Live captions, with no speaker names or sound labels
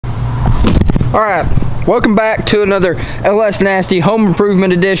All right, welcome back to another LS Nasty Home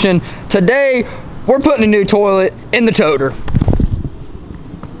Improvement Edition. Today, we're putting a new toilet in the toter.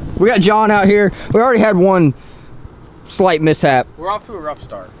 We got John out here. We already had one slight mishap. We're off to a rough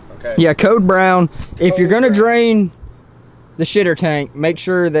start, okay? Yeah, code brown. If you're gonna drain the shitter tank, make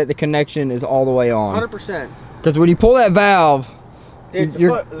sure that the connection is all the way on. 100%. Because when you pull that valve, dude,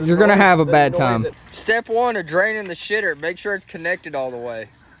 you're gonna have a bad time. that... Step one of draining the shitter, make sure it's connected all the way.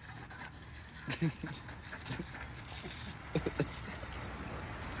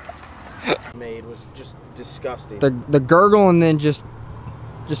 Made was just disgusting. The gurgle and then just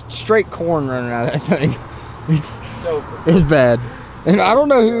straight corn running out of that thing. It's bad. And I don't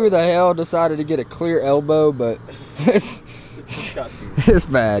know who the hell decided to get a clear elbow, but it's disgusting. It's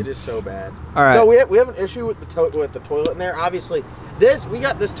bad. It is so bad. All right. So we have an issue with the toilet in there. Obviously, we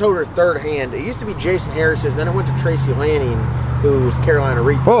got this toter third hand. It used to be Jason Harris's, then it went to Tracy Lanning, who's Carolina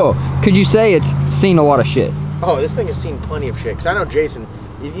Reaper. Oh, could you say it's seen a lot of shit? Oh, this thing has seen plenty of shit. Cause I know Jason.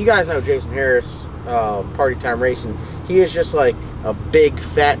 You guys know Jason Harris, Party Time Racing. He is just like a big,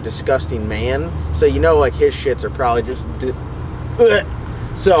 fat, disgusting man. So you know, like his shits are probably just.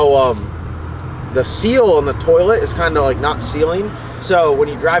 So the seal on the toilet is kind of like not sealing. So when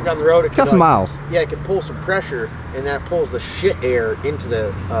you drive down the road, it got some miles. Yeah, it can pull some pressure, and that pulls the shit air into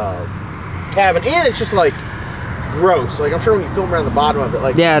the cabin, and it's just like gross. Like I'm sure when you film around the bottom of it,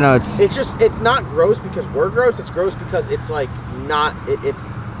 like yeah, no, it's not gross because we're gross. It's gross because it's like not it's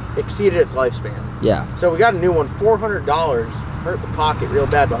exceeded its lifespan. Yeah. So we got a new one, $400. Hurt the pocket real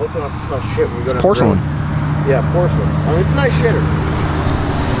bad, but hopefully not to smell shit when we go down porcelain. The road. Yeah, porcelain. I mean, it's a nice shitter.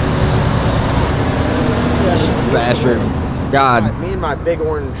 Bastard. God. Right, me and my big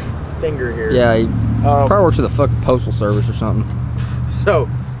orange finger here. Yeah, he probably works for the fucking postal service or something. So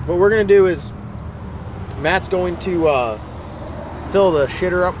what we're gonna do is Matt's going to fill the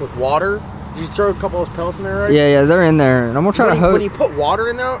shitter up with water. Did you throw a couple of those pellets in there, right? Yeah, they're in there, and I'm gonna try to hose. When you put water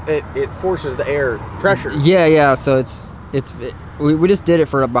in there, it forces the air pressure. Yeah. So we just did it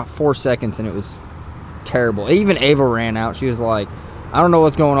for about 4 seconds, and it was terrible. Even Ava ran out. She was like, I don't know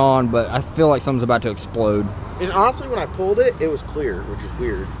what's going on, but I feel like something's about to explode. And honestly, when I pulled it, it was clear, which is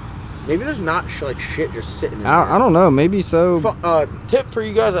weird. Maybe there's not like shit just sitting in there. I don't know. Maybe so. Tip for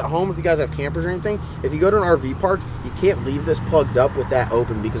you guys at home, if you guys have campers or anything, if you go to an RV park, you can't leave this plugged up with that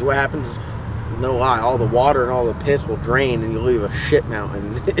open, because what happens is, no lie, all the water and all the piss will drain, and you'll leave a shit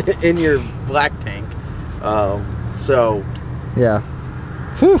mountain in your black tank. So yeah.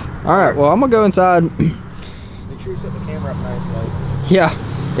 Whew. All right. Well, I'm gonna go inside. Make sure you set the camera up nice, like. Yeah.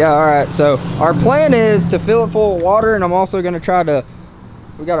 All right. So our plan is to fill it full of water, and I'm also gonna try to.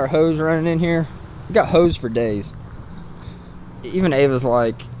 We got our hose running in here. We got hose for days. Even Ava's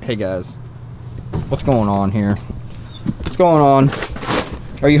like, "Hey guys, what's going on here? What's going on?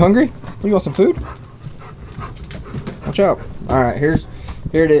 Are you hungry? You want some food? Watch out!" All right, here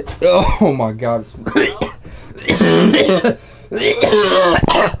it is. Oh my God! Oh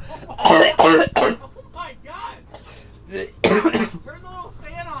my God! Turn the little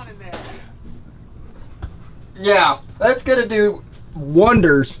fan on in there. Yeah, that's gonna do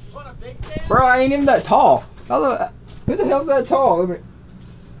wonders. What, a big fan? Bro, I ain't even that tall. Who the hell's that tall?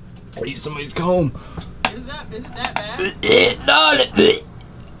 I need somebody's comb. Is it that bad? No. Hey,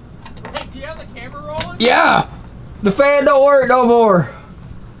 do you have the camera rolling? Yeah. The fan don't work no more.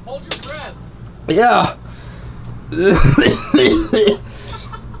 Hold your breath. Yeah.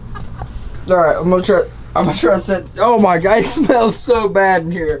 Alright, I'm gonna try to set. Oh my God, it smells so bad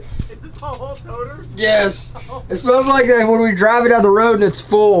in here. Is it the whole toter? Yes. It smells like that when we drive it down the road and it's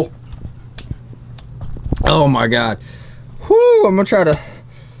full. Oh my God. Whoo, I'm gonna try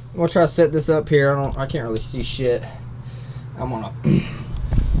to set this up here. I can't really see shit. I'm gonna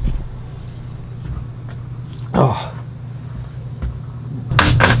oh.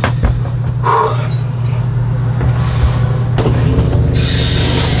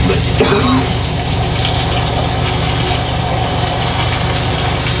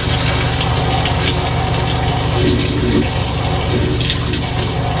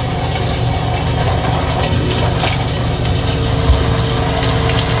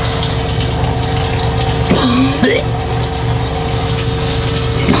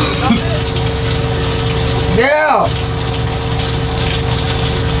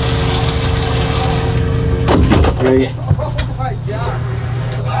 Yeah. Oh my God.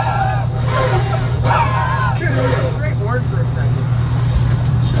 Great word for a second.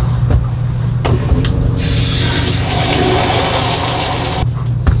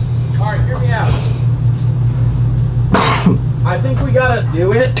 Alright, hear me out. I think we gotta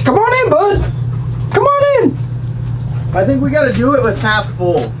do it. Come on in, bud. Come on in. I think we gotta do it with half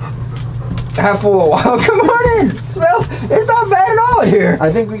full. half full of water. Come on in. Smell. It's not bad at all in here.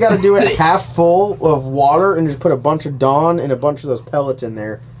 I think we got to do it half full of water and just put a bunch of Dawn and a bunch of those pellets in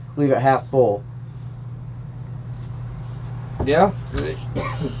there. Leave it half full. Yeah.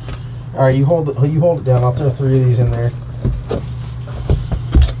 All right, you hold it down. I'll throw 3 of these in there.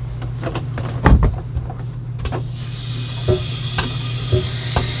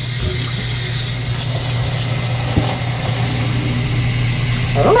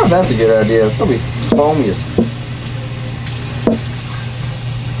 I don't know if that's a good idea. It's gonna be foamy as.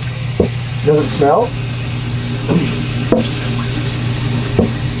 Does it smell?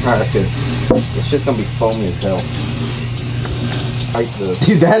 Alright, that's good. This shit's gonna be foamy as hell.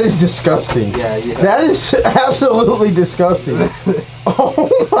 Dude, that is disgusting. Yeah. That is absolutely disgusting. Oh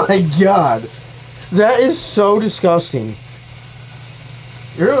my god. That is so disgusting.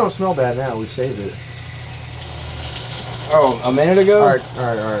 It really don't smell bad now. We saved it. Oh, a minute ago? Alright.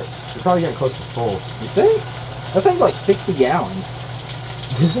 We're probably getting close to full. You think? That thing's like 60 gallons.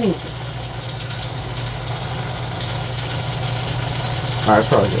 This ain't... Alright, it's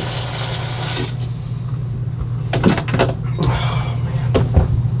probably good.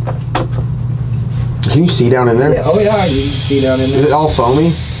 Can you see down in there? Yeah, oh yeah, you can see down in there. Is it all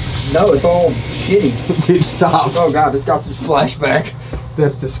foamy? No, it's all shitty. Dude, stop. Oh god, it's got some splashback.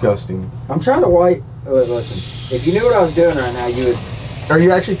 That's disgusting. I'm trying to wipe. Oh, listen, if you knew what I was doing right now, you would. Are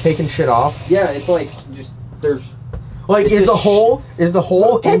you actually taking shit off? Yeah, it's like just there's. Like, is the hole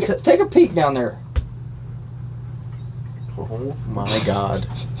into... Take a peek down there. Oh my god.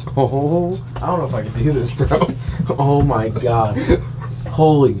 Oh, I don't know if I can do this, bro. Oh my god.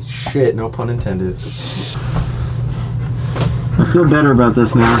 Holy shit, no pun intended. I feel better about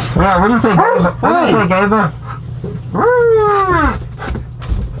this now. Yeah, what do you think, Ava? What do you think, Ava?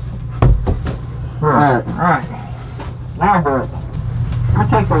 Alright. Now what? I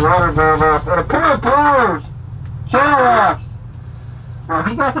take the water valve off. A pair of pliers! Shower! Well,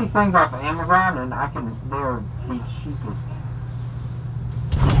 he got these things off of Amazon, and they're the cheapest.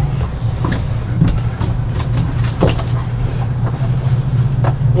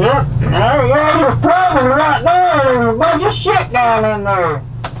 Yep, yeah, you're probably right there. There's a bunch of shit down in there.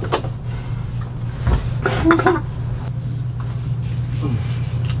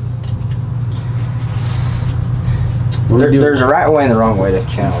 There's a right way and the wrong way to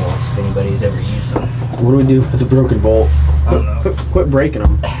channel those, if anybody's ever used them. What do we do with the broken bolt? I don't know. Quit breaking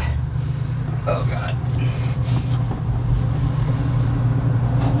them. Oh god.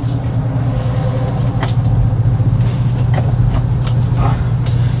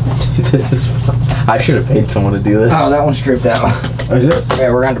 This is... I should have paid someone to do this. Oh, that one's stripped out. Oh, is it?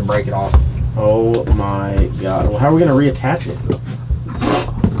 Yeah, we're going to break it off. Oh my god. Well, how are we going to reattach it?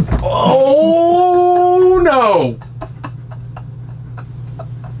 Oh no!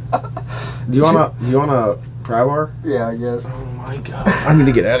 Do you want a pry bar? Yeah, I guess. Oh my god. I need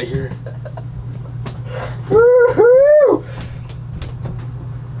to get out of here. Woohoo!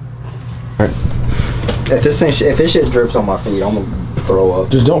 Alright. If this shit drips on my feet, I'm gonna throw up.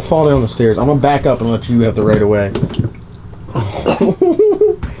 Just don't fall down the stairs. I'm gonna back up and let you have the right of way.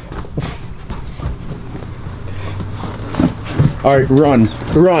 Alright, run.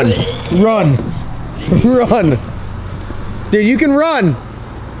 Dude, you can run.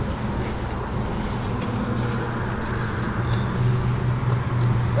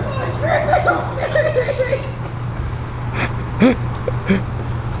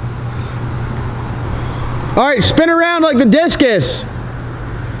 Alright, spin around like the discus.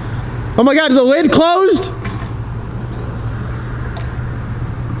 Oh my god, is the lid closed?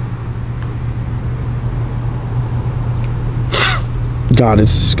 God,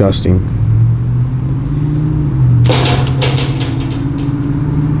 it's disgusting.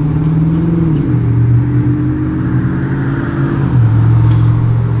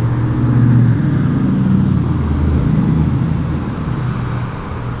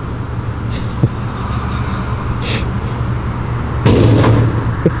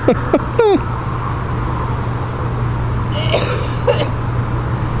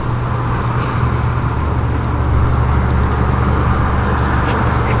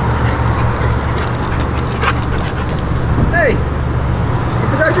 Hey! You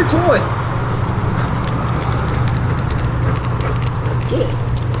forgot your toy!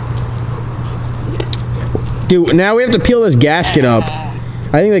 Dude, now we have to peel this gasket up.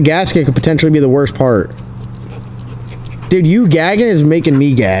 I think the gasket could potentially be the worst part. Dude, you gagging is making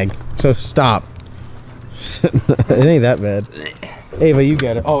me gag. So stop. It ain't that bad. Ava, you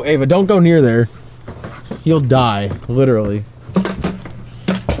get it. Oh, Ava, don't go near there. You'll die, literally. Oh,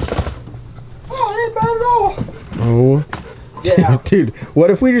 it ain't bad at all! Oh Yeah. Dude, what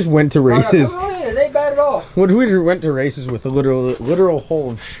if we just went to races? Come on in, it ain't bad at all. What if we just went to races with a literal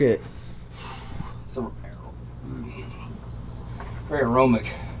hole of shit? Some very aromatic.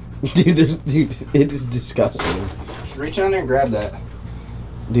 Dude, it is disgusting. Just reach down there and grab that.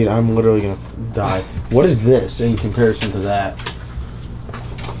 Dude, I'm literally gonna die. What is this in comparison to that?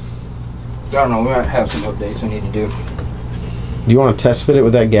 I don't know, we might have some updates we need to do. Do you want to test fit it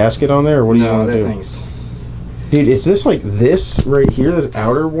with that gasket on there, or what do you want to do? Thing's... Dude, it's this like this right here, this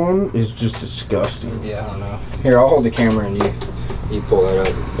outer one is just disgusting. Yeah, I don't know. Here, I'll hold the camera and you pull that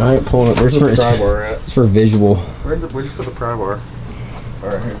up. I ain't pulling it. Where's the pry bar at? It's for visual. Where'd you put the pry bar?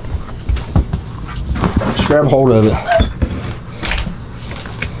 Alright, here. Just grab hold of it.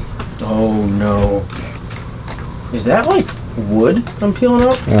 Oh no. Is that like wood I'm peeling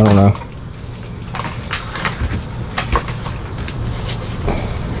up? I don't know.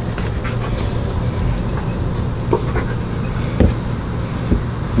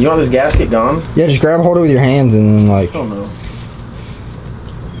 You want this gasket gone? Yeah, just grab hold of it with your hands and then like... Oh no.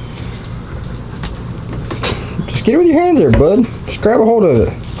 Just get it with your hands there, bud. Just grab a hold of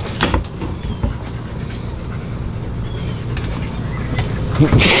it.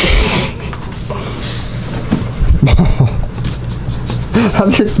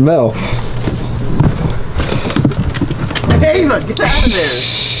 How's it smell? Hey, look, get out of there.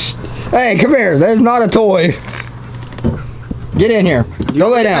 Hey, come here. That is not a toy. Get in here. Go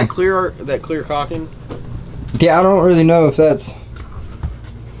lay down. That clear caulking? Yeah, I don't really know if that's...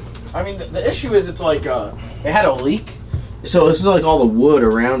 I mean, the issue is it's like, it had a leak. So this is like all the wood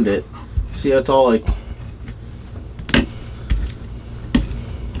around it. See how it's all like...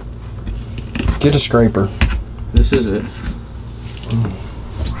 Get a scraper. This is it.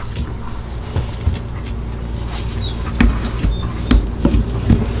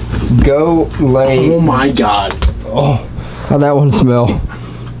 Go lay... Oh my god. Oh, how'd that one smell?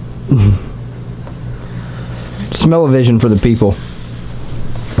 Smell-o-vision for the people.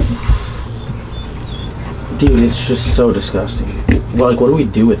 Dude, it's just so disgusting. Well, like, what do we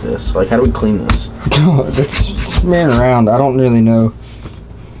do with this? Like, how do we clean this? That's smearing around. I don't really know.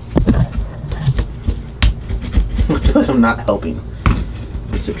 I feel like I'm not helping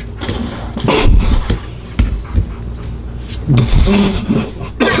the situation.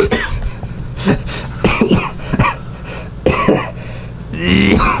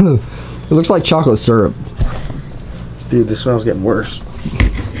 It looks like chocolate syrup. Dude, this smells getting worse.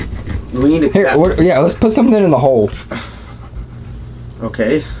 We need to... Here, yeah, let's put something in the hole.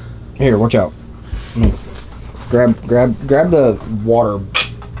 Okay. Here, watch out. Grab the water.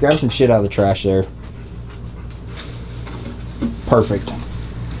 Grab some shit out of the trash there. Perfect.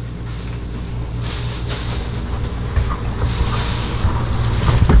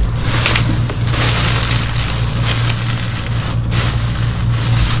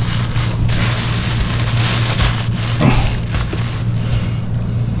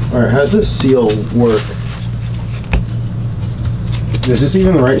 Alright, how's this seal work? Is this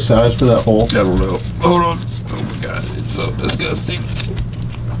even the right size for that hole? I don't know. Hold on. Oh my god, it's so disgusting.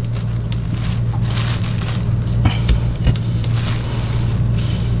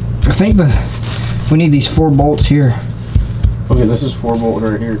 I think we need these 4 bolts here. Okay, this is 4 bolt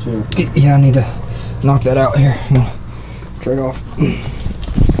right here too. Yeah, I need to knock that out here. I'm gonna try it off.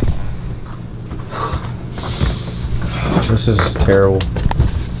 This is terrible.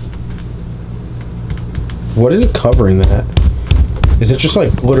 What is it covering that? Is it just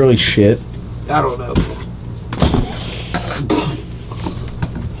like literally shit? I don't know.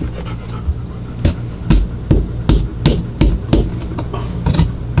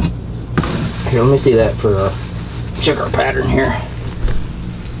 Here, let me see that for check our pattern here.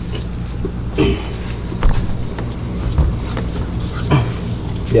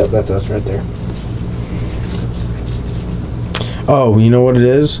 Yep, that's us right there. Oh, you know what it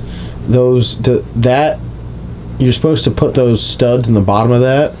is? That you're supposed to put those studs in the bottom of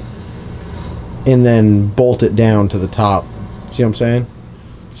that and then bolt it down to the top. See what I'm saying?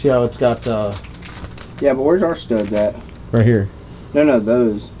 See how it's got yeah, but where's our studs at? right here. No,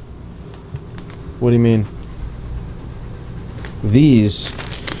 those. What do you mean? These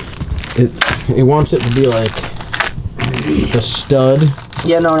it wants it to be like the stud.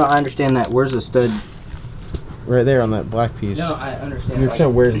 Yeah, no, I understand that. Where's the stud? Right there on that black piece. No, I understand. You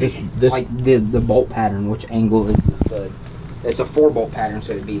understand where's this like the bolt pattern, which angle is the stud? It's a 4 bolt pattern,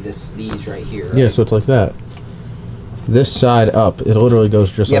 so it'd be these right here. Right? Yeah, so it's like that. This side up, it literally goes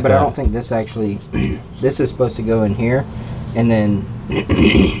just like that. Yeah, but I don't think this actually. This is supposed to go in here, and then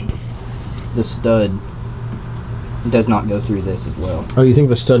the stud does not go through this as well. Oh, you think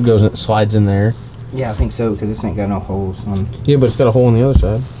the stud goes and slides in there? Yeah, I think so, because this ain't got no holes on. Yeah, but it's got a hole on the other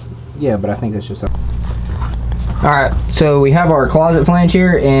side. Yeah, but I think that's just. Alright, so we have our closet flange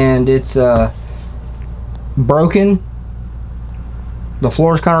here, and it's broken. The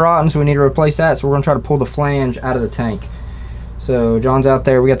floor's kind of rotten, so we need to replace that. So we're going to try to pull the flange out of the tank. So John's out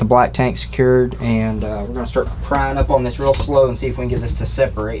there, we got the black tank secured, and we're going to start prying up on this real slow and see if we can get this to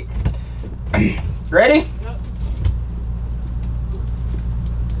separate. Ready? Yep.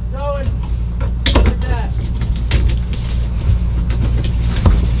 Going. Like that.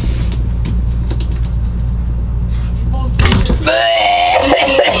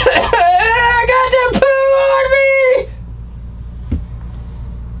 I got the poo on me!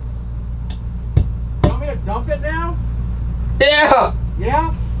 You want me to dump it now? Yeah!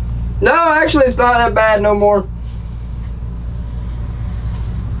 Yeah? No, actually it's not that bad no more.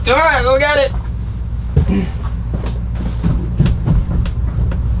 Alright, we got it.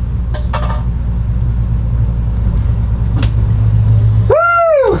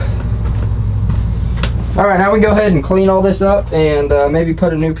 Woo! Alright, now we go ahead and clean all this up and maybe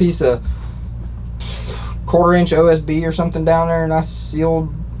put a new piece of 1/4 inch OSB or something down there, and I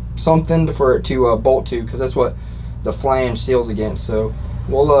sealed something for it to bolt to, because that's what the flange seals against. So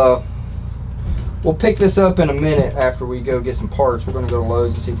we'll pick this up in a minute after we go get some parts. We're going to go to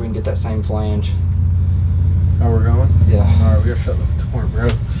Lowe's and see if we can get that same flange. Oh, we're going? Yeah. Alright, we gotta shut this door,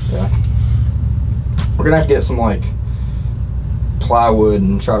 bro. Yeah. We're going to have to get some like plywood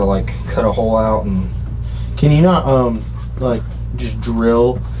and try to like cut a hole out. And Can you not like just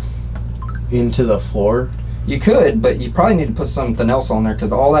drill into the floor? you could, but you probably need to put something else on there,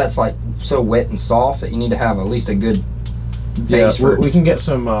 because all that's like so wet and soft that you need to have at least a good base for it. We can get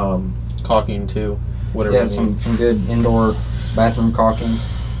some caulking too. Whatever. Yeah, some good indoor bathroom caulking.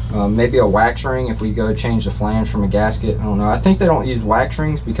 Maybe a wax ring if we go change the flange from a gasket. I don't know. I think they don't use wax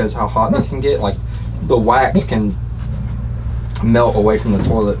rings because how hot this can get. Like the wax can melt away from the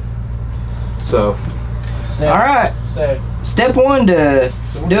toilet. So, all right. Step one to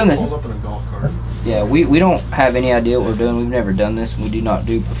doing this. Hold up in a golf cart. Yeah, we don't have any idea what we're doing. We've never done this. We do not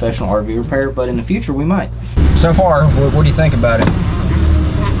do professional RV repair, but in the future we might. So far, what do you think about it?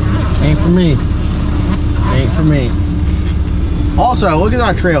 Ain't for me. Ain't for me. Also, look at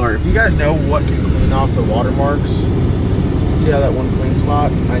that trailer. If you guys know what to clean off the watermarks, see how that one clean spot?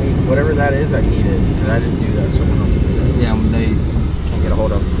 I need whatever that is. I need it because I didn't do that. Someone else did that. Yeah, they can't get a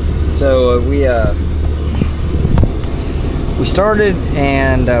hold of them. So we started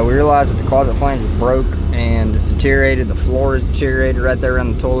and we realized that the closet flange was broke and it's deteriorated. The floor is deteriorated right there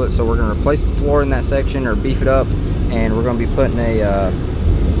around the toilet, so we're going to replace the floor in that section or beef it up, and we're going to be putting a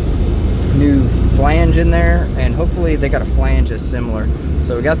new flange in there, and hopefully they got a flange that's similar.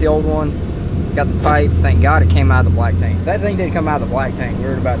 So we got the old one, got the pipe. Thank God it came out of the black tank. If that thing didn't come out of the black tank, we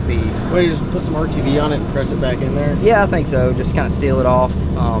were about to be... Wait, just put some RTV on it and press it back in there? Yeah, I think so. Just kind of seal it off.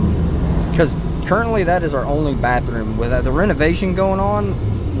 Because currently that is our only bathroom. With the renovation going on,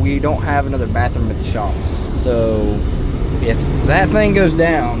 we don't have another bathroom at the shop. So if that thing goes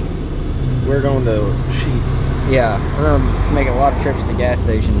down, we're going to Sheets. Yeah, we're gonna make a lot of trips to the gas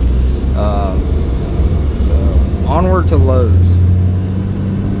station. So onward to Lowe's.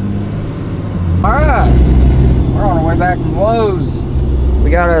 All right, we're on our way back from Lowe's.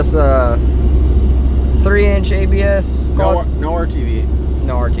 We got us 3-inch ABS. No RTV.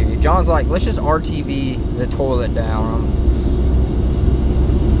 No RTV. John's like, let's just RTV the toilet down.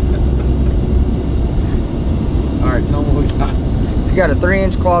 All right, tell me what we got. We got a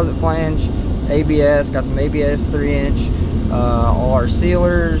 3-inch closet flange, ABS. Got some ABS 3-inch. All our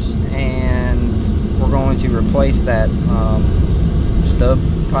sealers, and we're going to replace that stub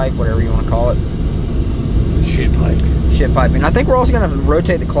pipe, whatever you want to call it. Shit pipe. Shit piping. I think we're also going to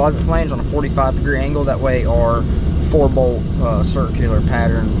rotate the closet flange on a 45-degree angle. That way our 4-bolt circular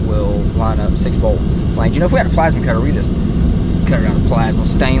pattern will line up 6-bolt flange. You know, if we had a plasma cutter, we just cut it out of plasma,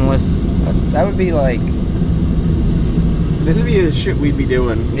 stainless. That would be like... This would be the shit we'd be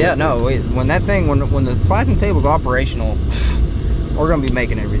doing. Yeah, no, when that thing, when the plasma table's operational, we're gonna be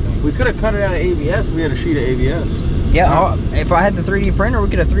making everything. We could have cut it out of ABS. We had a sheet of ABS. Yeah, if I had the 3D printer, we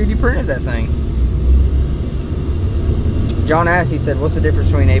could have 3D printed that thing. John asked, he said, what's the difference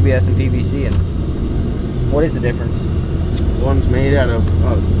between ABS and PVC, and what is the difference? One's made out of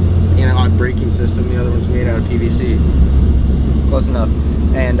analog braking system, the other one's made out of PVC. Close enough.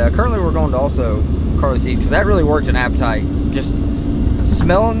 And currently we're going to also Carly Seeds, because that really worked in appetite. Just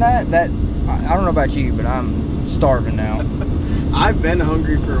smelling that, I don't know about you, but I'm starving now. I've been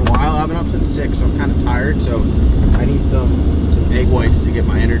hungry for a while. I've been up since 6, so I'm kind of tired, so I need some egg whites to get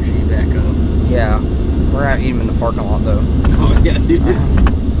my energy back up. Yeah, we're out eating in the parking lot though. Oh yeah, dude.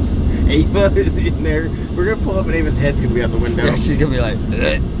 Ava is in there. We're gonna pull up and Ava's head's gonna be out the window. Yeah, she's gonna be like,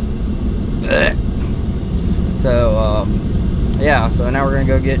 bleh, bleh. So, yeah, so now we're gonna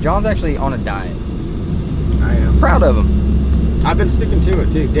go get, John's actually on a diet. I am. Proud of him. I've been sticking to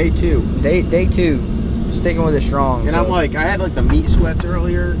it too, day 2. Day 2, sticking with it strong. And so. I'm like, I had like the meat sweats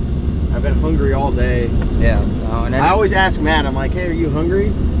earlier. I've been hungry all day. Yeah. And then, I always ask Matt, I'm like, hey, are you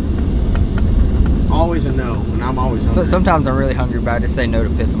hungry? It's always a no, and I'm always hungry. so sometimes I'm really hungry, but I just say no to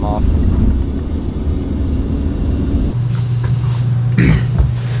piss him off.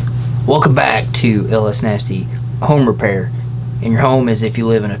 Welcome back to LS Nasty Home Repair. And your home is if you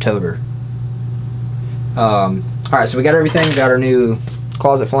live in a toter. Alright, so we got everything. We got our new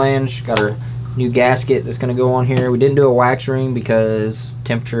closet flange, got our new gasket that's going to go on here. We didn't do a wax ring because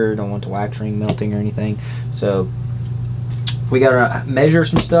temperature, don't want the wax ring melting or anything. So we got to measure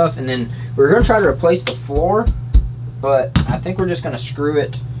some stuff, and then we're going to try to replace the floor, but I think we're just going to screw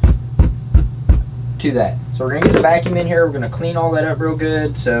it to that. So we're going to get the vacuum in here. We're going to clean all that up real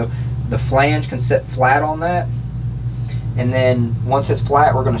good so the flange can sit flat on that. And then once it's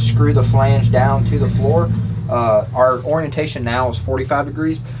flat, we're going to screw the flange down to the floor. Our orientation now is 45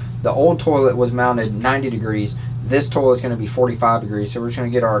 degrees. The old toilet was mounted 90 degrees. This toilet is going to be 45 degrees. So we're just going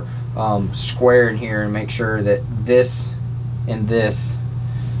to get our square in here and make sure that this and this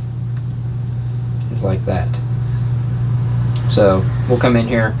is like that. So we'll come in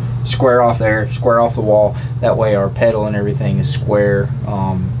here, square off there, square off the wall. That way our pedal and everything is square.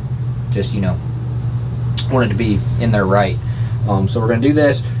 Just, you know, want it to be in there right. So we're going to do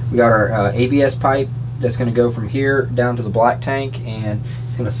this. We got our ABS pipe that's going to go from here down to the black tank, and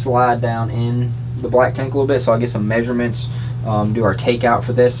it's going to slide down in the black tank a little bit. So I'll get some measurements, do our takeout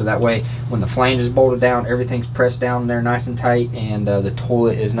for this, so that way when the flange is bolted down, everything's pressed down there nice and tight, and the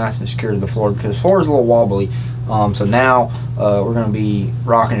toilet is nice and secure to the floor, because the floor is a little wobbly. So now we're going to be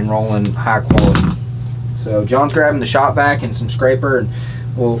rocking and rolling high quality. So John's grabbing the shop vac and some scraper, and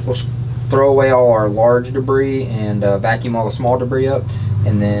we'll throw away all our large debris and vacuum all the small debris up,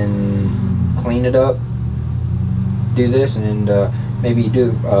 and then clean it up, do this, and maybe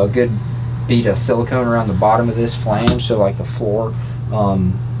do a good bead of silicone around the bottom of this flange, so like the floor,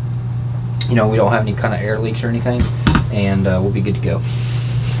 you know, we don't have any kind of air leaks or anything, and we'll be good to go.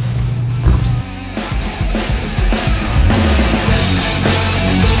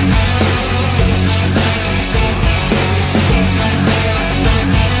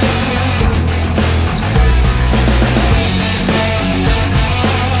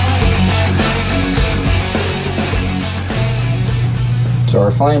 So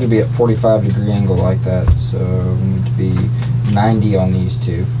our flange will be at 45 degree angle like that, so we need to be 90 on these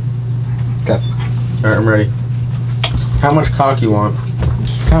two. Okay. Alright, I'm ready. How much cock you want?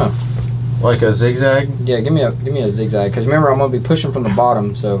 Just kind of like a zigzag? Yeah, give me a zigzag, because remember I'm going to be pushing from the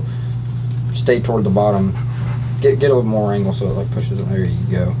bottom, so stay toward the bottom. Get a little more angle so it like pushes in. There you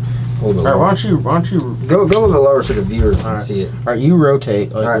go. A little bit lower. Alright, why don't you go a little bit lower so the viewers can see it. Alright, you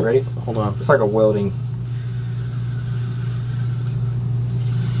rotate. Like, alright, ready? Hold on. It's like a welding.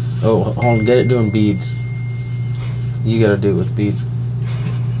 Oh, hold on, get it doing beads. You gotta do it with beads.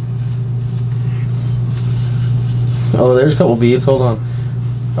 Oh, there's a couple beads, hold on.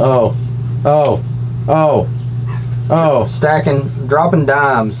 Oh. Stacking, dropping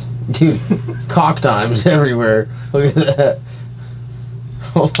dimes. Dude, cock dimes everywhere. Look at that.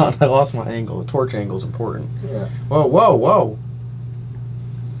 Hold on, I lost my angle. The torch angle is important. Yeah. Whoa.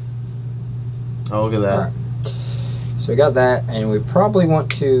 Oh, look at that. Right. So we got that, and we probably want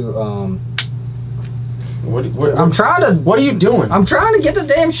to, I'm trying to... What are you doing? I'm trying to get the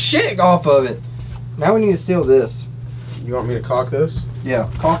damn shit off of it. Now we need to seal this. You want me to caulk this? Yeah,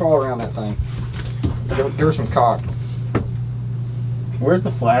 caulk all around that thing. Give her some caulk. Where's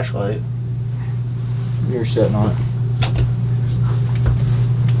the flashlight? You're sitting on it.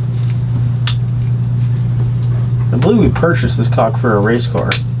 I believe we purchased this caulk for a race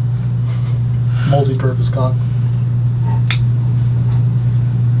car. Multi-purpose caulk.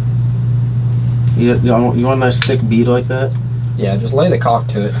 You want a nice thick bead like that? Yeah, just lay the caulk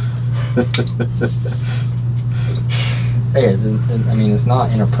to it. Hey, I mean, it's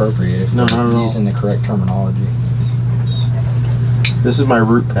not inappropriate if you're using the correct terminology. This is my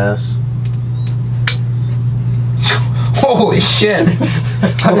root pass. Holy shit!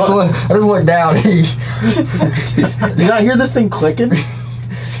 I just looked down. Did you not hear this thing clicking?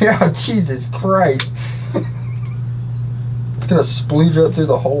 Yeah, Jesus Christ. It's gonna splooge up through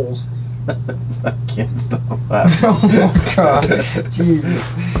the holes. I can't stop laughing. Oh my god. Jesus.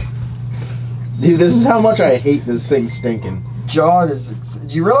 Dude, this is how much I hate this thing stinking. John is...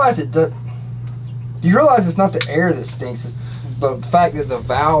 Do you realize it does... Do you realize it's not the air that stinks, it's the fact that the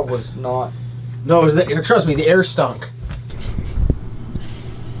valve was not. No, it was the air. Trust me, the air stunk.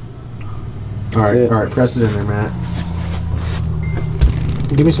 All right, press it in there, Matt.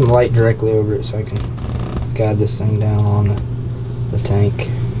 Give me some light directly over it so I can guide this thing down on the tank.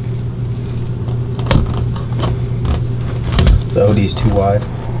 The OD's too wide.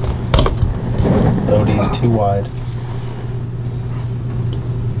 The OD's too wide.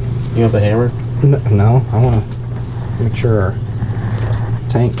 You want the hammer? No, I want to make sure our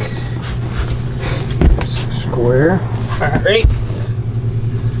tank is square. Alright, ready?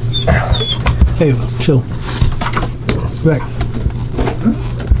 Hey, chill. Back.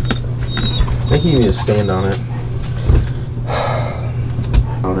 I think you need to stand on it.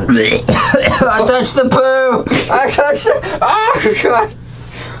 I touched the poo! I touched it! Oh, God!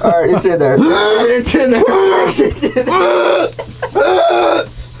 Alright, it's in there. It's in there. It's in there.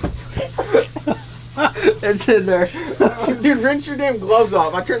 It's in there. Dude, rinse your damn gloves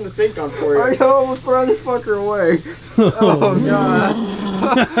off. I turned the sink on for you. I almost throw this fucker away. Oh, God.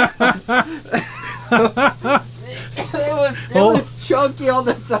 It was chunky on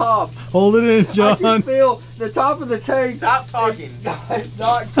the top. Hold it in, John. I can feel the top of the tank. Stop talking. It's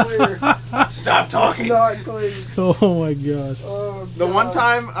not clear. Stop talking. Not clean. Oh my gosh. Oh, The God. one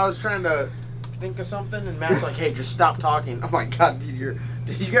time I was trying to think of something and Matt's like, hey, just stop talking. Oh my God, dude,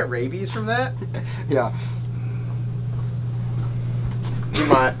 did you get rabies from that? Yeah. Dude,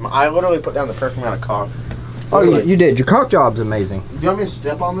 I literally put down the perfect amount of caulk. Oh, you did. Your caulk job's amazing. Do you want me to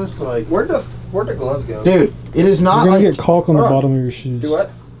step on this to like... Where'd the gloves go? Dude, it is not You're gonna like... get caulk on the Hold on. bottom of your shoes. Do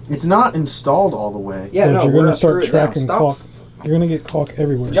what? It's not installed all the way. Yeah, But no, you're we're gonna start screw it down. tracking Stop. caulk. You're gonna get caulk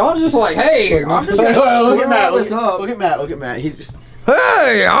everywhere. John's just like, hey, I'm just Look, gonna look at Matt. this up. Look at Matt. Look at Matt. He's...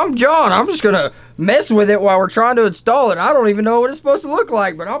 Hey, I'm John. I'm just gonna mess with it while we're trying to install it. I don't even know what it's supposed to look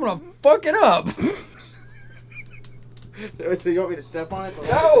like, but I'm gonna fuck it up. So you want me to step on it?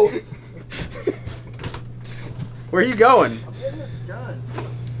 No. Where are you going? I'm getting this done.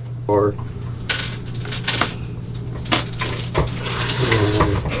 Or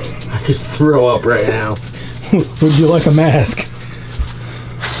I could throw up right now. Would you like a mask?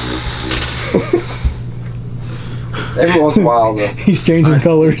 every once in a while, He's changing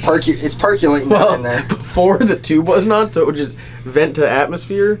colors. it's percolating down in there. Before the tube wasn't on, so it would just vent to the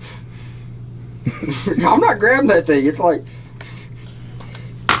atmosphere. I'm not grabbing that thing. It's like.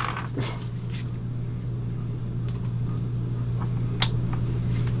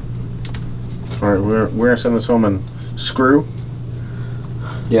 All right, we're gonna send this home and screw.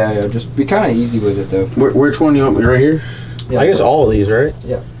 Yeah, just be kind of easy with it though. Which one you want me right here? Yeah, I guess all of these, right?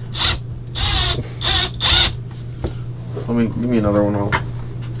 Yeah. Give me another one.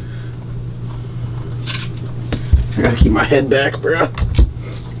 I gotta keep my head back, bro.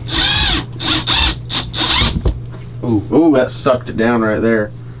 Ooh, that sucked it down right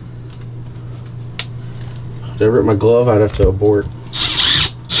there. If I rip my glove, I'd have to abort.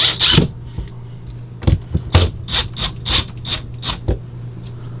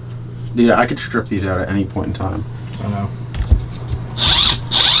 Dude, I could strip these out at any point in time. I know.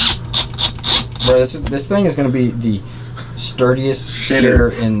 Bro, this thing is gonna be the sturdiest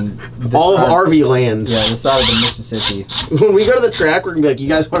shitter in this all of side, RV land. Yeah, the side of the Mississippi. When we go to the track, we're gonna be like, you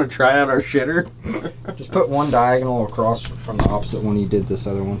guys want to try out our shitter? Just put one diagonal across from the opposite one you did this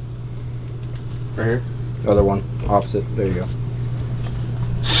other one. Right here? The other one, opposite. There you go.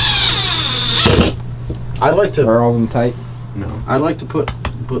 I'd like to. Are all of them tight? No, I'd like to put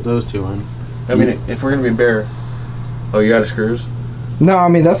those two in. I mean, if we're gonna be bare. Oh, you got screws? No, I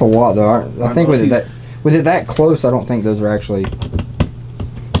mean that's a lot though. I think with see. it that close, I don't think those are actually.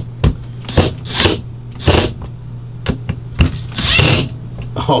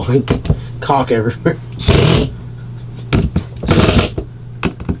 Oh, cock everywhere.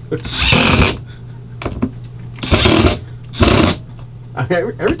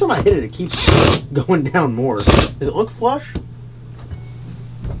 Every time I hit it, it keeps going down more. Does it look flush?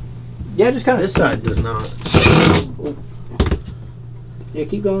 Yeah, just kind of. This side does not. Yeah,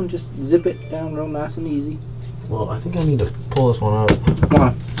 keep going. Just zip it down real nice and easy. Well, I think I need to pull this one up. Come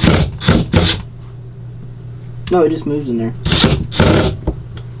on. No, it just moves in there.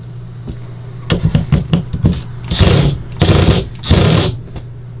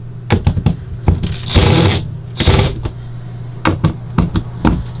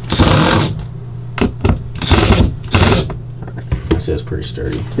 It says pretty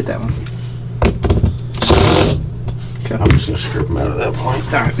sturdy. Hit that one. Okay. I'm just gonna strip them out at that point.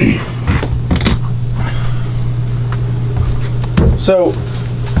 So,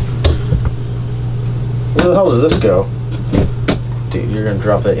 where the hell does this go? Dude, you're gonna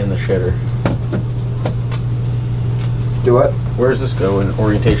drop that in the shitter. Do what? Where's this go in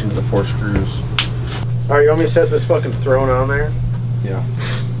orientation to the 4 screws? Alright, you want me to set this fucking throne on there? Yeah.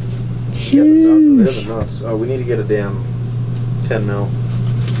 Get the nuts. There's the nuts. Oh, we need to get a damn 10 mil.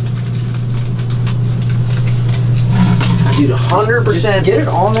 Dude, 100% Get it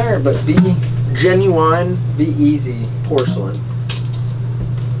on there, but be genuine, be easy. porcelain.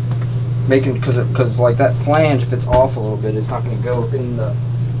 Making because like that flange, if it's off a little bit, it's not going to go in the.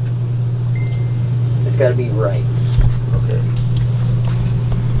 It's got to be right. Okay.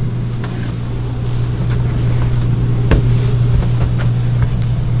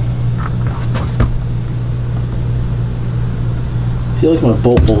 I feel like my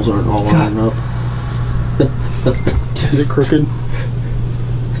bolt holes aren't all lining up. Is it crooked?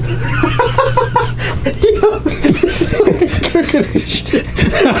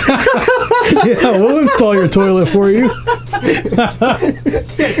 Yeah, we'll install your toilet for you. Yeah,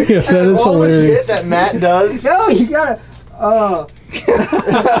 that is all hilarious. the shit that Matt does. No, you gotta. All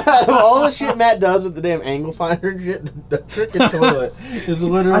the shit Matt does with the damn angle finder and shit, the freaking toilet is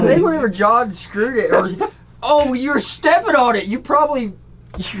literally. I think whenever John screwed it, or oh, you were stepping on it. You probably.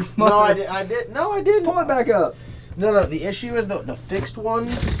 No, I did. No, I didn't. Pull it back up. No. The issue is the fixed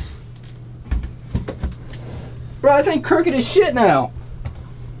ones. Bro, I think crooked as shit now.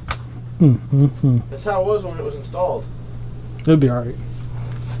 That's how it was when it was installed. It'll be alright.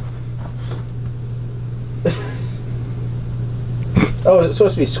 Oh, is it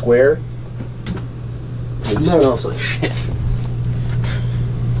supposed to be square? It smells like shit.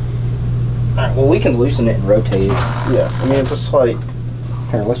 Alright, well, we can loosen it and rotate it. Yeah, I mean, it's a slight.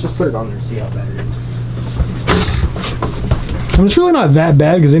 Here, let's just put it on there and see how bad it is. I mean, it's really not that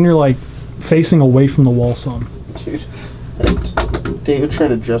bad because then you're like facing away from the wall some. Dude. David trying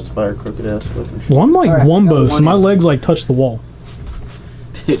to justify our crooked ass fucking shit. Well, I'm like All right, Wumbo, so one my in. legs like touch the wall.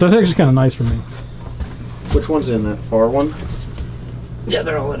 So that's actually kind of nice for me. Which one's in that far one? Yeah,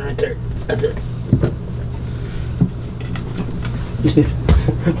 they're all in right there. That's it. Dude.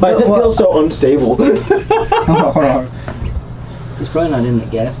 Why does it feel so unstable? Hold on. It's probably not in the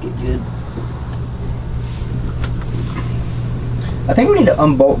gasket good. I think we need to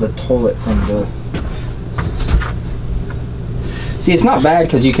unbolt the toilet from the... See, it's not bad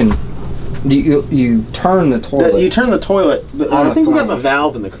because you can... You turn the toilet. You turn the toilet, but I think we got the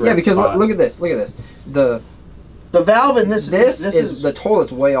valve in the correct Yeah, because spot. look at this. Look at this. The valve in this is the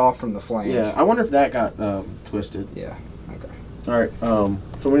toilet's way off from the flange. Yeah, I wonder if that got twisted. Yeah. Okay. All right.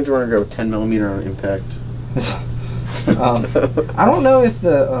 So we need to run a 10 millimeter on impact. I don't know if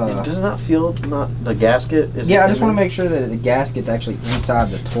the does it not feel the gasket is. yeah, I just want to make sure that the gasket's actually inside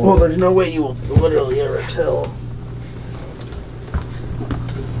the toilet. Well, there's no way you will literally ever tell.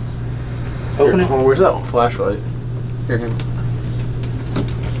 Open it. Hold on, where's that flashlight? Here.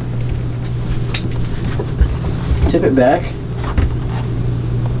 Tip it back.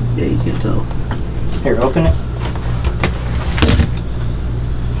 Yeah, you can tell. Here, open it.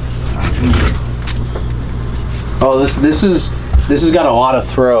 Oh, this has got a lot of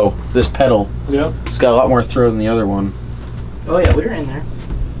throw. This pedal. Yep. It's got a lot more throw than the other one. Oh yeah, we're in there.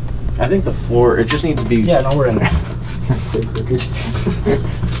 I think the floor. It just needs to be. Yeah, no, we're in there. So crooked.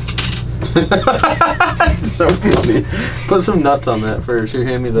 It's so funny. Put some nuts on that first. Here,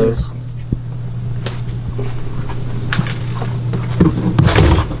 hand me those.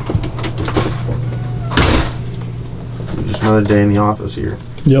 Just another day in the office here.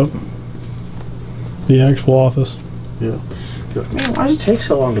 Yep. The actual office. Yeah. Man, why does it take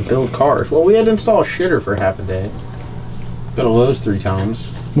so long to build cars? Well, we had to install a shitter for half a day. Go to Lowe's 3 times.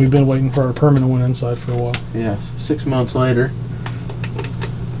 We've been waiting for our permanent one inside for a while. Yeah, 6 months later.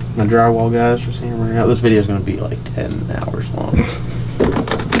 My drywall guys are hammering out. This video is going to be like 10 hours long.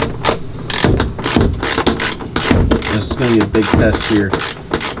 This is going to be a big test here.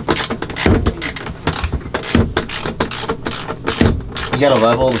 You got to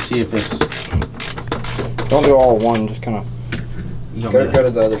level to see if it's... Don't do all one. Just kind of go to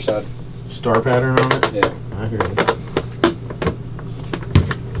the other side. Star pattern on it? Yeah. I hear you.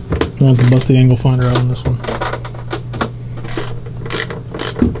 I have to bust the angle finder out on this one.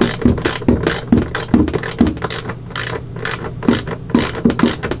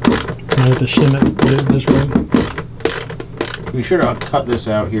 I have to shim it, get it just right. We should have cut this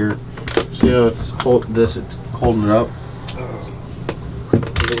out here. See how it's it's holding it up?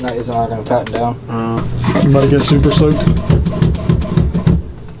 It's not going to tighten down. I'm about to get super soaked.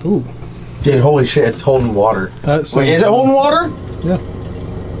 Ooh. Dude, holy shit, it's holding water. Wait, is it holding water? Yeah.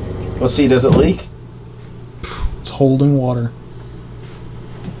 Let's see, does it leak? It's holding water.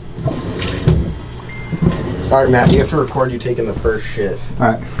 Alright, Matt, you have to record you taking the first shit.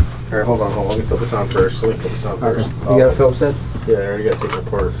 Alright. Alright, hold on. Let me put this on first. Okay. You got a Phillips head? Yeah, I already got to take it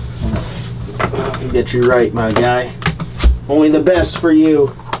apart. Get you right, my guy. Only the best for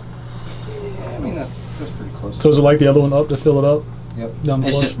you. Yeah, I mean, that's pretty close. So is it like the other one up to fill it up? Yep. Down the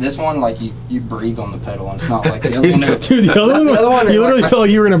It's plug? just this one, like you breathe on the pedal, and it's not like the other one. Dude, the other one, you literally felt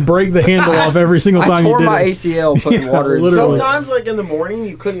like you were gonna break the handle off every single time you did it. I tore my ACL putting water in. Literally. Sometimes, like in the morning,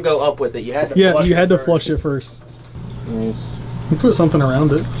 you couldn't go up with it. You had to. Yeah, flush you it had to first. flush it first. Nice. You put something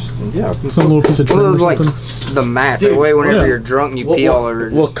around it. Yeah. Some little piece of trim or like something. the mats. Dude, That way, whenever yeah. you're drunk and you pee all over.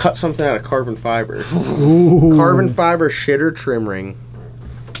 We'll cut something out of carbon fiber. Ooh. Carbon fiber shitter trim ring.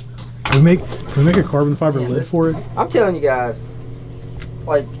 We make a carbon fiber lid for it. I'm telling you guys,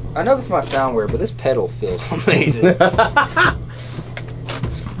 like, I know this might sound weird, but this pedal feels amazing.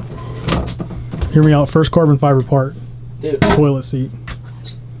 Hear me out. First carbon fiber part. Dude. Toilet seat.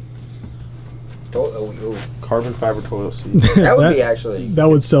 Carbon fiber toilet seat. That would be actually. That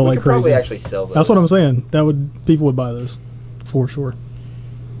would sell like could probably crazy. actually sell those. That's what I'm saying. People would buy those for sure.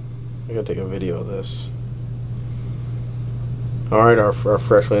 I gotta take a video of this. Alright, our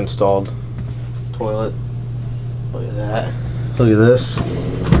freshly installed toilet. Look at that. Look at this.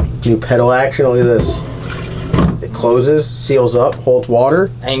 New pedal action. Look at this. It closes, seals up, holds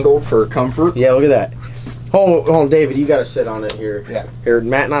water. Angled for comfort. Yeah, look at that. Hold on, David. You gotta sit on it here. Yeah. Here,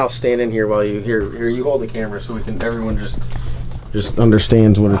 Matt and I'll stand in here while you here. You hold the camera so everyone just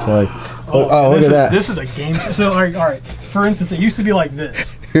understands what it's like. Oh, look at that. This is a game. So all right. For instance, it used to be like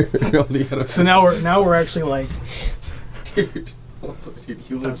this. So now we're actually like. Dude,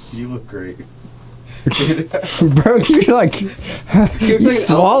 you look great. Bro, you're like. You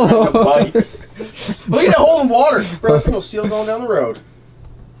swallow. Look at it holding water. Bro, this thing will seal going down the road.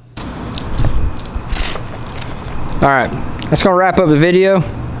 Alright, that's gonna wrap up the video.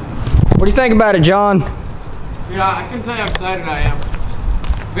 What do you think about it, John? Yeah, I can tell you how excited I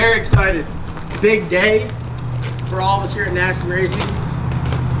am. Very excited. Big day for all of us here at Nasty Racing.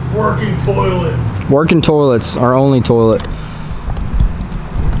 Working toilets. Working toilets, our only toilet.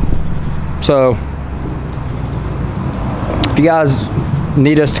 So, if you guys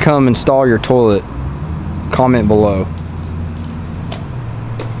need us to come install your toilet, comment below.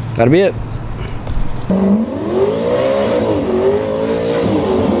 That'll be it.